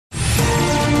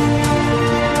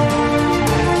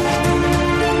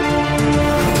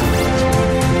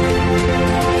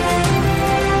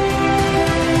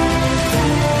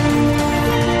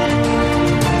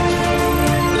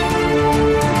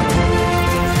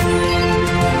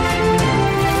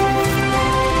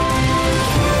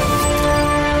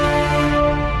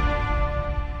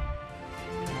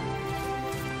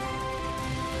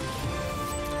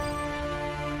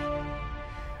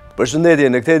Përshëndetje,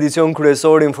 në këtë edicion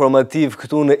kryesor informativ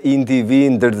këtu në TV,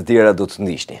 ndër të tjera do të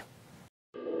ndiqni.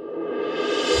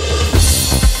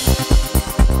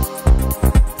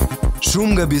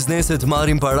 Shumë nga bizneset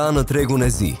marrin para në tregun e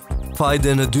zi.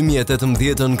 Fajde në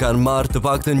 2018 kanë marrë të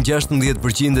paktën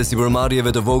 16% e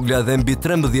sipërmarrjeve të vogla dhe mbi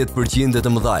 13% e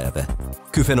të mëdhajave.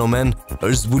 Ky fenomen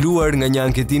është zbuluar nga një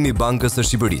anketim i Bankës së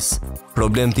Shqipërisë.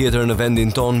 Problem tjetër në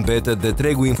vendin tonë mbetet dhe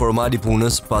tregu informal i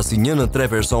punës, pasi 1 në 3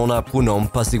 persona punon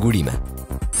pa sigurime.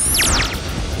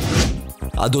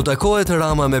 A do takohet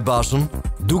Rama me Bashën?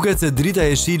 Duket se drita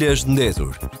e shile është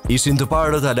ndetur. Ishin të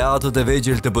parët aleatët e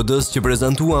vegjël të PD-s që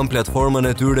prezantuan platformën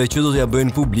e tyre që do t'ja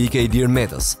bëjnë publike Ilir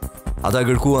Metës. Ata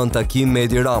kërkuan takim me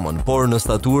Edi Ramën, por në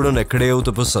staturën e kreut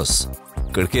të PS-s.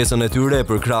 Kërkesën e tyre e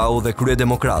përkrau dhe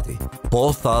kryedemokrati, po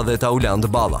tha dhe Tauland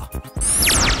Balla.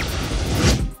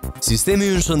 Sistemi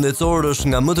ynë shëndetësor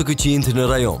është nga më të këqinjtë në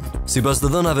rajon. Sipas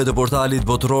të dhënave të portalit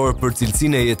botëror për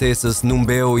cilësinë e jetesës,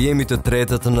 Numbeo jemi të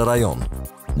tretët në rajon,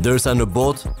 ndërsa në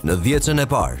botë në 10-ën e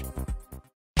parë.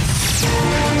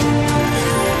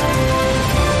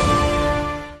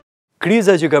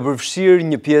 Kriza që ka përfshirë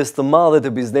një pjesë të madhe të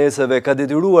bizneseve ka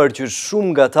detyruar që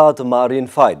shumë nga ta të marrin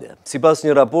fajde. Sipas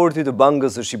një raporti të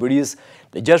Bankës së Shqipërisë,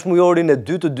 në 6 mujorin e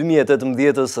 2 të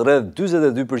 2018-s, rreth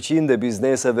 42% e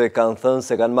bizneseve kanë thënë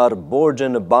se kanë marrë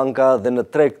borxhe në banka dhe në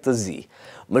treg të zi.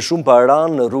 Më shumë para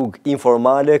në rrugë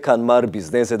informale kanë marrë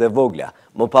bizneset e vogla,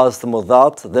 më pas të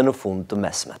mëdhat dhe në fund të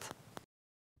mesmet.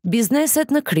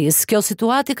 Bizneset në krizë, kjo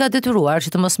situati ka detyruar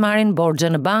që të mos marrin borxhe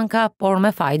në banka, por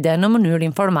me fajde në mënyrë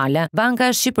informale.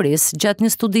 Banka e Shqipërisë, gjatë një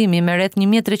studimi me rreth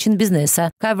 1300 biznese,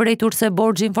 ka vërejtur se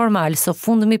borxhi informal së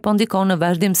fundmi po ndikon në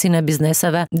vazhdimsinë e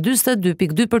bizneseve.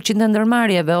 42.2% e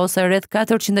ndërmarrjeve ose rreth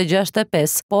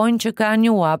 465 pojnë që ka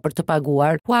një ua për të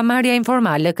paguar. Huamarrja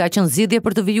informale ka qenë zgjidhje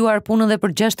për të vijuar punën dhe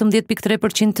për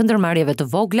 16.3% të ndërmarrjeve të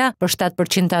vogla, për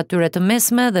 7% të atyre të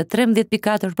mesme dhe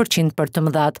 13.4% për të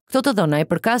mëdhat. Këto të dhëna i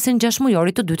përkasin 6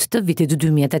 mujorit të dytë të vitit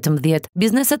 2018.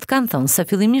 Bizneset kanë thënë se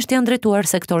fillimisht janë drejtuar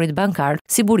sektorit bankar,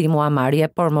 si burim huamarrje,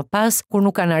 por më pas, kur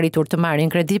nuk kanë arritur të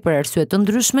marrin kredi për arsye të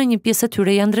ndryshme, një pjesë e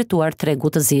tyre janë drejtuar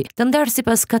tregut të zi. Të ndarë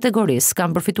sipas kategorisë,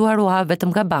 kanë përfituar ua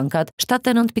vetëm nga bankat,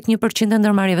 79.1% e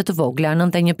ndërmarrjeve të vogla,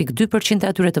 91.2%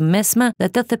 e atyre të mesme dhe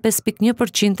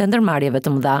 85.1% e ndërmarrjeve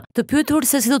të mëdha. Të pyetur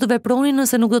se si do të vepronin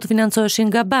nëse nuk do të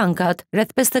financoheshin nga bankat,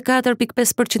 rreth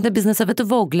 54.5% e bizneseve të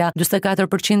vogla,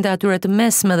 44% e atyre të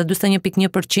mesme dhe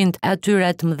 41.1% e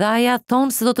atyre të mëdhaja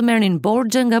thonë se do të merrnin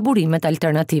borxhe nga burimet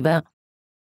alternative.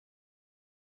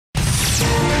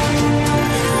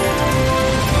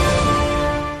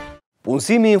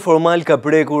 Punësimi informal ka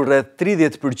prekur rreth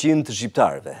 30% të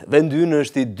shqiptarëve. Vendi ynë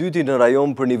është i dyti në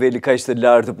rajon për niveli kaq të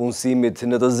lartë të punësimit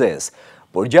në të zezë,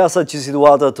 por gjasat që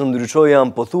situata të ndryshojë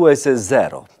janë pothuajse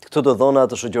zero. Këto të dhëna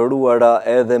të shoqëruara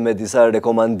edhe me disa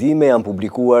rekomandime janë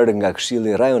publikuar nga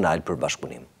Këshilli Rajonal për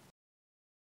Bashkëpunim.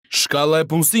 Shkalla e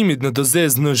punësimit në të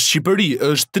zezë në Shqipëri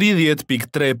është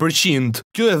 30.3%.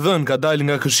 Kjo e dhënë ka dalë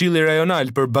nga Këshilli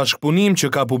Rajonal për Bashkëpunim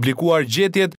që ka publikuar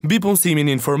gjetjet mbi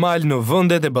punësimin informal në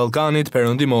vendet e Ballkanit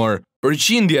Perëndimor.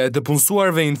 Përqindja e të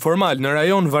punësuarve informal në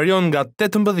rajon varion nga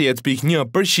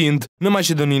 18.1% në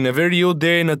Maqedoninë e Veriut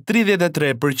deri në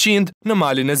 33% në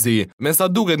Malin e Zi. Me sa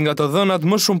duket nga të dhënat,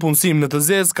 më shumë punësim në të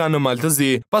zezë ka në Mal të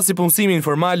Zi, pasi punësimi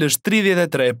informal është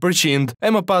 33%, e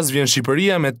më pas vjen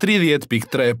Shqipëria me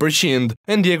 30.3%,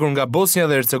 e ndjekur nga Bosnia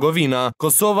dhe Hercegovina,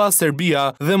 Kosova, Serbia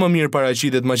dhe më mirë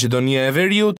paraqitet Maqedonia e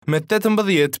Veriut me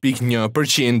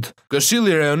 18.1%.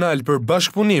 Këshilli Rajonal për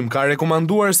Bashkëpunim ka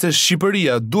rekomanduar se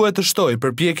Shqipëria duhet të shtoj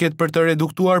përpjekjet për të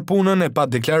reduktuar punën e pa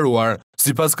deklaruar.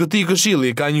 Sipas këtij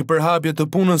këshilli ka një përhapje të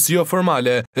punës jo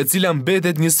formale, e cila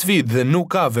mbetet një sfidë dhe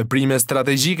nuk ka veprime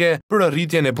strategjike për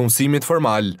arritjen e punësimit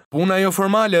formal. Puna jo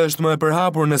formale është më e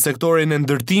përhapur në sektorin e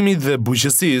ndërtimit dhe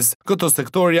bujqësisë. Këto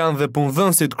sektor janë dhe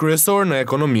punëdhënësit kryesor në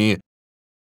ekonomi.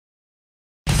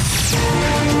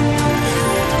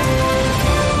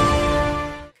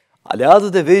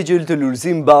 Aleatët e vegjël të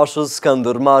Lulzim Bashës kanë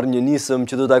ndërmarrë një nisëm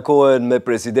që do takohen me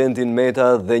presidentin Meta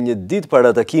dhe një ditë para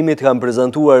takimit kanë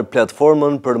prezantuar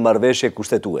platformën për marrëveshje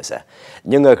kushtetuese.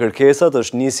 Një nga kërkesat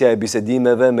është nisja e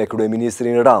bisedimeve me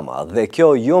kryeministrin Rama dhe kjo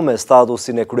jo me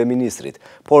statusin e kryeministrit,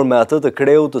 por me atë të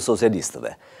kreut të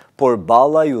socialistëve. Por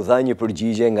Balla ju dha një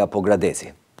përgjigje nga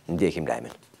Pogradeci. Ndjekim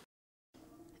lajmin.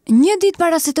 Një ditë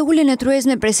para se të ulen e truez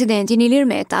me presidentin Ilir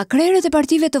Meta, krerët e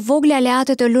partive të vogla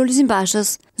aleate të Lulzim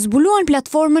Bashës zbuluan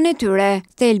platformën e tyre,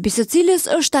 thelbi së cilës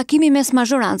është takimi mes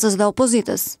mazhorancës dhe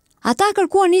opozitës. Ata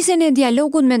kërkuan nisjen e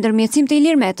dialogut me ndërmjetësim të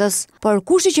Ilir Metës, por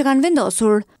kushti që kanë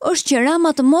vendosur është që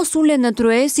Rama të mos ulet në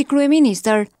tryezë si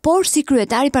kryeministër, por si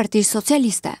kryetari i Partisë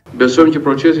Socialiste. Besojmë që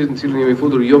procesi në cilin jemi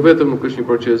futur jo vetëm nuk është një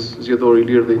proces zgjedhor i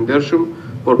lirë dhe i ndershëm,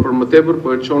 por për më tepër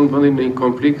po e çon vendin në një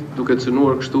konflikt duke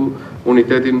cënuar kështu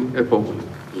unitetin e popullit.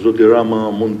 Zoti Rama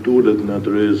mund të ulet në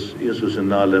tryezë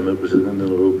institucionale me presidentin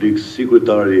e Republikës si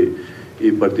kryetari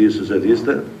i Partisë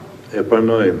Socialiste, e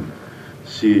pranojmë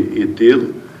si i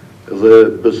tillë dhe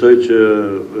besoj që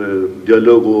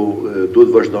dialogu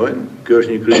duhet vazhdojnë. Kjo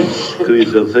është një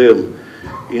krizë e thellë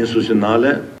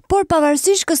institucionale. Por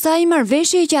pavarësisht kësaj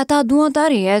marrëveshje që ata duan të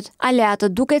arrihet,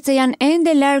 aleatët duket se janë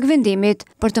ende larg vendimit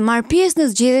për të marrë pjesë në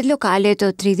zgjedhjet lokale të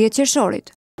 30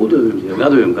 qershorit.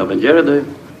 Futemi ka bëngjere,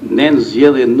 ne në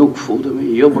zgjedhje nuk futemi,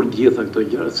 jo për gjitha këto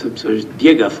gjërat, sepse është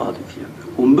djega fatit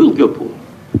tjetër. U mbyll kjo punë.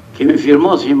 Kemi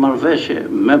firmosur një marrëveshje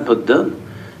me PD-n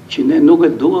që ne nuk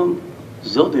e duam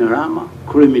zotin Rama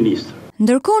kryeministër.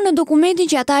 Ndërkohë në dokumentin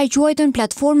që ata e quajtën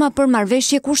platforma për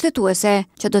marrëveshje kushtetuese,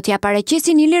 që do t'ja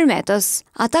paraqesin Ilir Metës,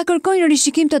 ata kërkojnë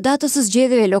rishikim të datës së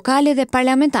zgjedhjeve lokale dhe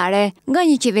parlamentare nga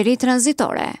një qeveri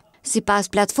tranzitore. Sipas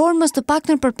platformës, të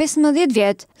paktën për 15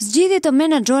 vjet, zgjedhjet të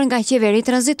menaxhohen nga qeveri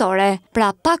tranzitore,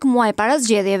 pra pak muaj para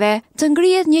zgjedhjeve të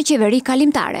ngrihet një qeveri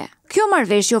kalimtare. Kjo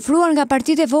marrëveshje ofruar nga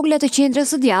partitë e vogla të qendrës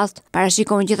së djathtë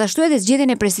parashikon gjithashtu edhe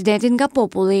zgjedhjen e presidentit nga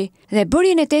populli dhe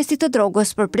bërjen e testit të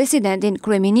drogës për presidentin,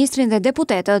 kryeministrin dhe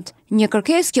deputetët, një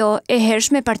kërkesë kjo e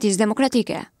hershme Partisë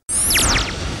Demokratike.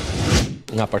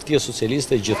 Nga Partia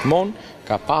Socialiste gjithmonë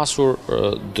ka pasur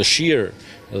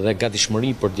dëshirë dhe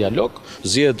gatishmëri për dialog.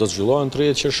 Zgjedhjet do të zhvillohen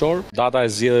 30 qershor. Data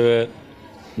e zgjedhjeve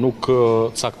nuk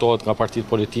caktohet nga partitë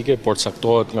politike, por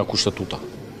caktohet nga kushtetuta.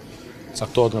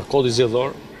 Caktohet nga kodi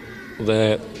zgjedhor.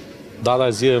 Dhe data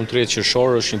e zgjedhjeve 30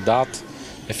 qershor është një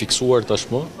datë e fiksuar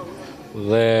tashmë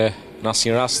dhe në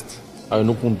asnjë rast ajo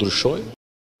nuk mund ndryshojë.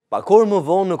 Pak orë më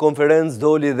vonë në konferencë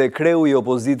doli dhe kreu i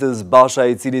opozitës Basha,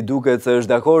 i cili duket se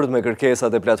është dakord me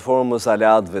kërkesat e platformës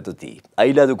aleatëve të tij.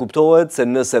 Ai la të kuptohet se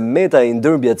nëse Meta i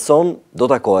ndërmjetëson, do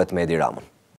takohet me Edi Ramën.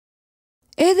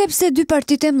 Edhe pse dy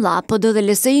partitë e mëdha, PD dhe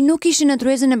LSI, nuk ishin në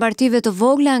tryezën e partive të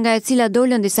vogla nga e cila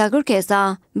dolën disa kërkesa,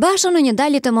 Basha në një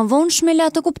dalje të mëvonshme la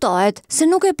të kuptohet se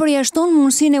nuk e përjashton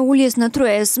mundësinë e uljes në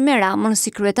tryezë me Ramën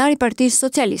si kryetari i Partisë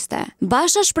Socialiste.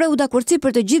 Basha shprehu dakordsi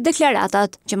për të gjithë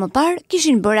deklaratat që më parë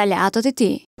kishin bërë aleatët e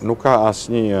tij. Nuk ka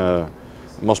asnjë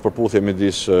mospërputhje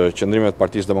midis qendrimeve të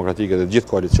Partisë Demokratike dhe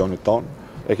gjithë koalicionit tonë.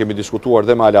 E kemi diskutuar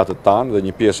dhe me aleatët tanë dhe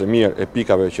një pjesë e mirë e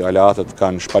pikave që aleatët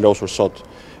kanë shpalosur sot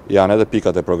janë edhe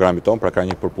pikat e programit tonë, pra ka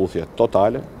një përputhje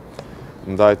totale.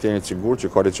 Ndaj të jeni sigurt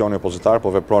që koalicioni opozitar po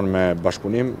vepron me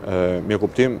bashkëpunim,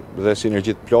 mirëkuptim dhe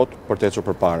sinergji të plot për të ecur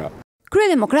përpara.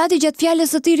 Kryedemokrati gjatë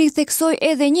fjalës së tij theksoi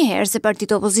edhe një herë se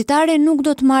partitë opozitare nuk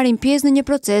do të marrin pjesë në një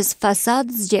proces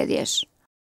fasad zgjedhjesh.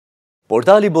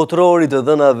 Portali botëror i të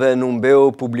dhënave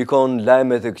Numbeu publikon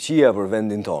lajme të këqija për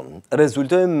vendin tonë.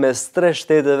 Rezultojmë mes 3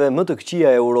 shteteve më të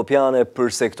këqija europiane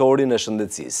për sektorin e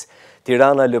shëndetësisë.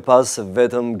 Tirana lë pas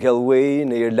vetëm Galway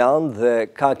në Irland dhe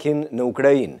Kakin në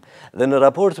Ukrainë. Dhe në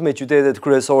raport me qytetet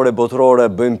kryesore botërore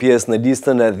bëjmë pjesë në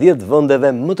listën e 10 vendeve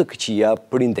më të këqija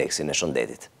për indeksin e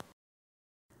shëndetit.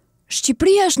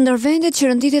 Shqipëria është ndër vendet që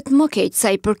rënditet më keq sa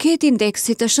i përket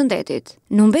indeksit të shëndetit.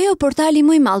 Numbeo, portali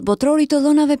më i madh botëror i të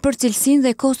dhënave për cilësinë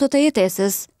dhe kostot e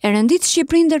jetesës, e rëndit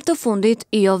Shqipërinë ndër të fundit,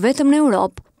 jo vetëm në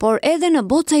Europë, por edhe në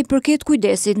botë sa i përket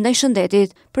kujdesit ndaj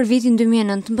shëndetit për vitin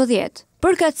 2019.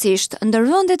 Përkatësisht, ndër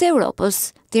vendet e Europës,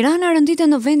 Tirana rënditet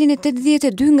në vendin e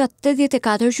 82 nga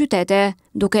 84 qytete,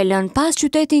 duke lënë pas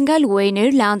qytetin Galway në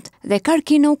Irland dhe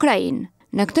Kharkiv në Ukrainë.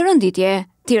 Në këtë rënditje,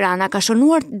 Tirana ka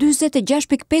shënuar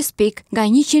 46.5 pik nga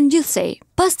 100 gjithsej.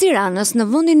 Pas Tiranës në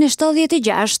vendin e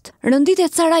 76,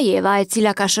 rënditet Sarajeva, e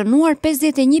cila ka shënuar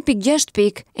 51.6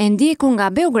 pik, e ndjekur nga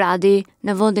Beogradi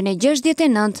në vendin e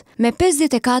 69 me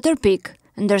 54 pik,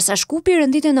 ndërsa Shkupi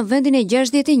rënditet në vendin e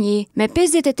 61 me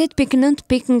 58.9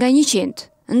 pik nga 100.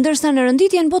 Ndërsa në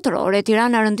rënditjen botërore,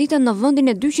 Tirana rënditet në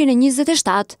vendin e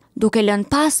 227, duke lënë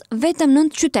pas vetëm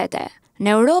 9 qytete.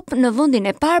 Në Europë, në vendin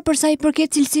e parë për sa i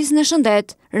përket cilësisë në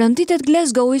shëndet, rënditet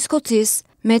Glasgow i Skocisë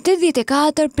me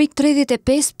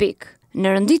 84.35 pik.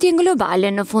 Në rënditjen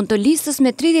globale, në fund të listës me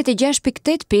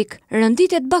 36.8 pik,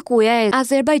 rënditet Bakuja e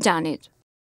Azerbajxhanit.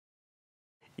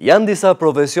 Janë disa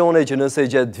profesione që nëse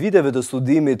gjatë viteve të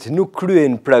studimit nuk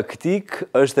kryen praktik,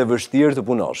 është e vështirë të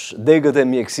punosh. Degët e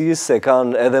mjekësisë e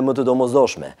kanë edhe më të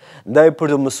domosdoshme. Ndaj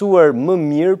për të mësuar më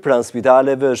mirë pranë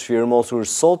spitaleve është firmosur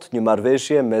sot një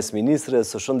marrëveshje mes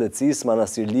ministres së shëndetësisë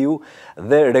Manastir Liu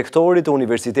dhe rektorit të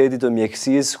Universitetit të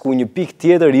Mjekësisë, ku një pikë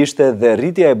tjetër ishte dhe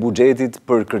rritja e buxhetit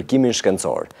për kërkimin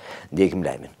shkencor. Ndjekim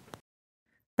lajmin.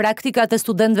 Praktikat e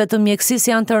studentëve të mjekësisë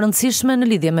janë të rëndësishme në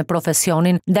lidhje me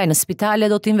profesionin, ndaj në spitale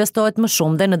do të investohet më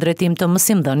shumë dhe në drejtim të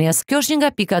mësimdhënies. Kjo është një nga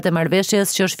pikat e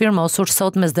marrëveshjes që është firmosur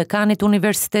sot mes dekanit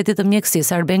Universitetit të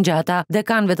Mjekësisë Arben Gjata,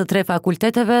 dekanëve të 3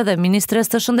 fakulteteve dhe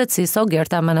ministres të shëndetësisë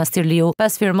Ogerta Manastirliu.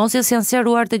 Pas firmosjes janë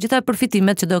sqaruar të gjitha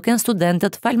përfitimet që do kenë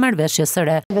studentët fal marrëveshjes së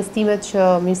re. Investimet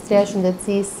që Ministria e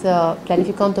Shëndetësisë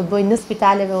planifikon të bëjë në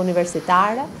spitaleve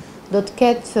universitare do të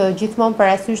ketë gjithmonë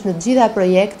parasysh në gjitha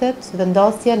projektet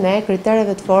vendosje në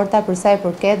kritereve të forta për sa i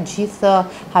përket gjithë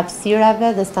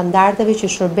hapësirave dhe standardeve që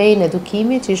shërbejnë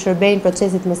edukimit, që i shërbejnë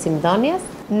procesit mësimdhënies.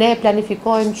 Ne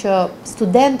planifikojmë që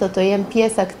studentët të jenë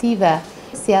pjesë aktive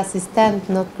si asistent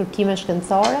në kërkime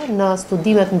shkencore, në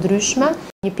studimet ndryshme.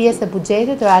 Një pjesë e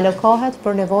buxhetit realokohet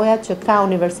për nevojat që ka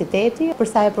universiteti,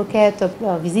 për sa i përket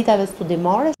vizitave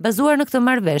studimore. Bazuar në këtë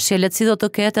marrëveshje, lehtësi do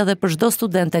të ketë edhe për çdo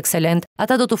student ekselent.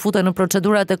 Ata do të futen në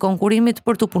procedurat e konkurimit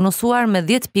për të punësuar me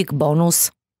 10 pikë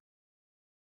bonus.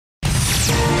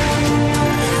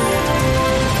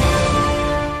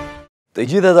 Të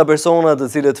gjitha ata personat të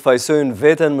cilët fajsojnë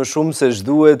veten më shumë se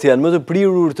ç'duhet janë më të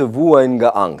prirur të vuajnë nga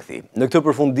ankthi. Në këtë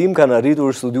përfundim kanë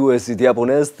arritur studiuesit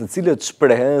japonez, të cilët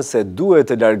shprehen se duhet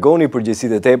të largoni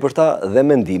përgjegjësitë e tepërta dhe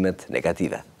mendimet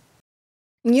negative.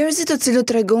 Njerëzit të cilët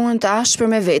tregohen të ashpër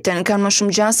me veten kanë më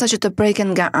shumë gjasa që të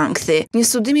preken nga ankthi. Një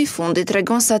studim i fundit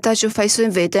tregon se ata që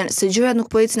fajsojnë veten se gjërat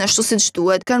nuk po ecin ashtu siç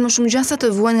duhet, kanë më shumë gjasa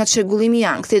të vuajnë nga çrregullimi i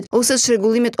ankthit ose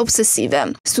çrregullimet obsesive.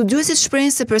 Studiuesit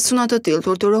shprehin se persona të tillë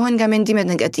torturohen nga mendimet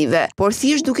negative, por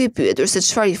thjesht duke i pyetur se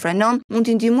çfarë i frenon, mund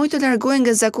t'i ndihmojë të largohen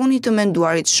nga zakoni i të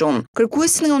menduarit shumë.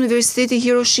 Kërkuesit nga Universiteti i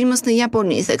Hiroshimës në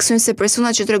Japoni theksojnë se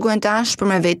personat që tregohen të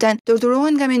ashpër me veten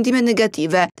torturohen nga mendimet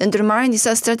negative dhe ndërmarrin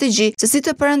disa strategji se si të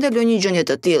parandalojnë një gjendje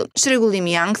të tillë.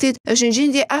 Çrregullimi i ankthit është një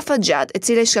gjendje afatgjat e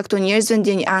cila i shkakton njerëzve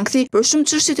ndjenjë ankthi për shumë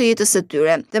çështje të jetës së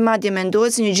tyre, dhe madje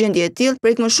mendohet se një gjendje e tillë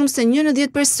prek më shumë se 1 në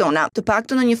 10 persona, të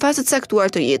paktën në një fazë të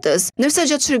caktuar të jetës. Ndërsa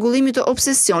gjatë çrregullimit të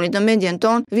obsesionit në mendjen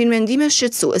tonë vijnë mendime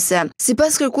shqetësuese.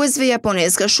 Sipas kërkuesve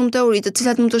japonez, ka shumë teori të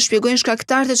cilat mund të shpjegojnë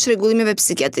shkaktarët e çrregullimeve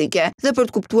psikiatrike, dhe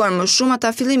për të kuptuar më shumë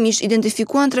ata fillimisht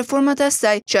identifikuan 3 format e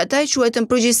asaj që ata i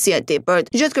quajtën përgjegjësia e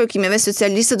tepërt. Gjatë kërkimeve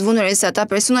specialistët vënë re se ata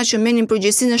persona që merrnin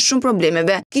përgjegjësinë e shumë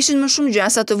problemeve kishin më shumë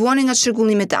gjasa të vuanin nga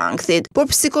çrregullimet e ankthit, por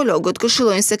psikologët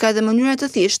këshillojnë se ka edhe mënyra të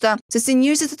thjeshta se si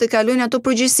njerëzit të kalojnë ato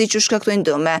përgjegjësi që shkaktojnë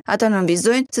dëme. Ata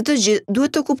nënvizojnë se të gjithë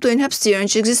duhet të kuptojnë hapësirën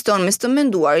që ekziston mes të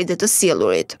menduarit dhe të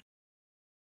sjellurit.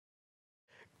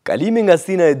 Kalimi nga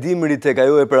stina e dimrit tek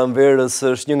ajo e pranverës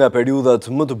është një nga periudhat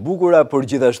më të bukura, por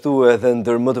gjithashtu edhe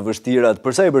ndër më të vështirat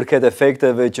për sa i përket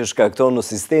efekteve që shkakton në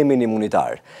sistemin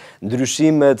imunitar.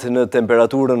 Ndryshimet në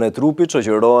temperaturën e trupit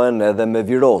shoqërohen edhe me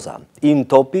viroza. In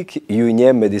Topic ju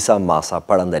njeh me disa masa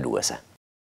parandaluese.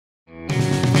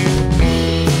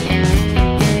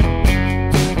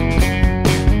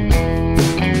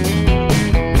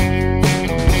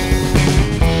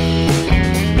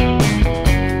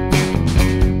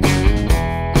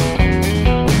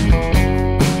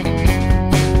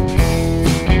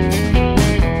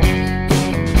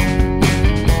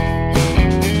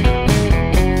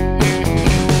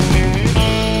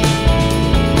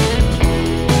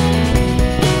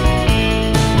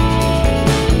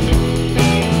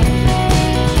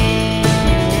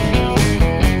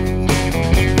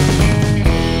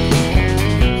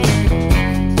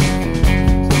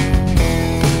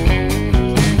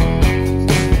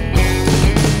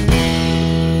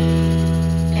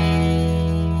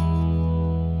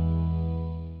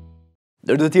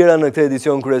 Ndër të tjera në këtë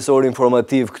edicion kryesor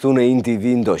informativ këtu në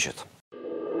TV ndoqët.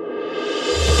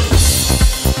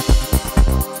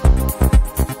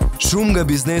 Shumë nga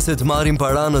bizneset marrin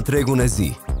para në tregun e zi.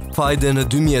 Fajde në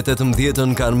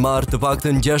 2018 kanë marrë të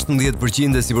paktën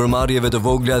 16% e sipërmarrjeve të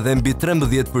vogla dhe mbi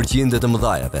 13% të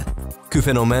mëdhajave. Ky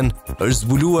fenomen është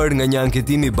zbuluar nga një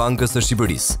anketim i Bankës së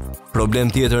Shqipërisë.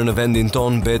 Problem tjetër në vendin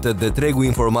tonë mbetet dhe tregu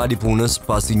informal i punës,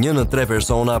 pasi 1 në 3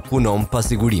 persona punon pa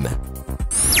sigurime.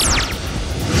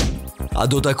 A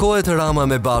do takohet Rama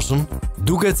me Bashën?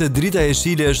 Duket se drita e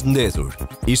Shile është ndetur.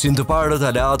 Ishin të parët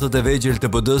aleatët e vegjël të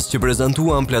PD-s që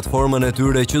prezantuan platformën e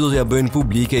tyre që do t'ja bëjnë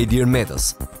publike Ilir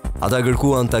Metës. Ata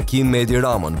kërkuan takim me Edi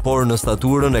Ramën, por në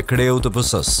staturën e kreut të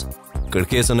PS-s.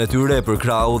 Kërkesën e tyre e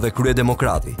përkrau dhe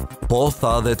Kryedemokrati. Po,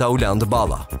 tha dhe Tauland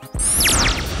Balla.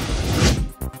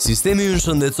 Sistemi ynë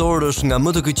shëndetësor është nga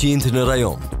më të këqinjtë në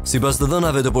rajon. Sipas të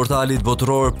dhënave të portalit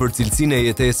botëror për cilësinë e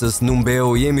jetesës,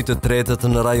 Numbeo jemi të tretët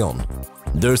në rajon,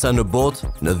 ndërsa në botë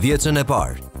në 10-ën e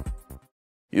parë.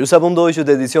 Ju sapundoj që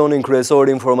të edicionin kryesor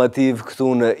informativ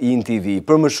këtu në InTV.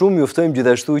 Për më shumë ju ftojmë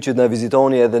gjithashtu që të na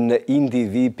vizitoni edhe në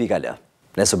intv.al.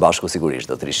 Ne së bashku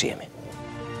sigurisht do të rishihemi.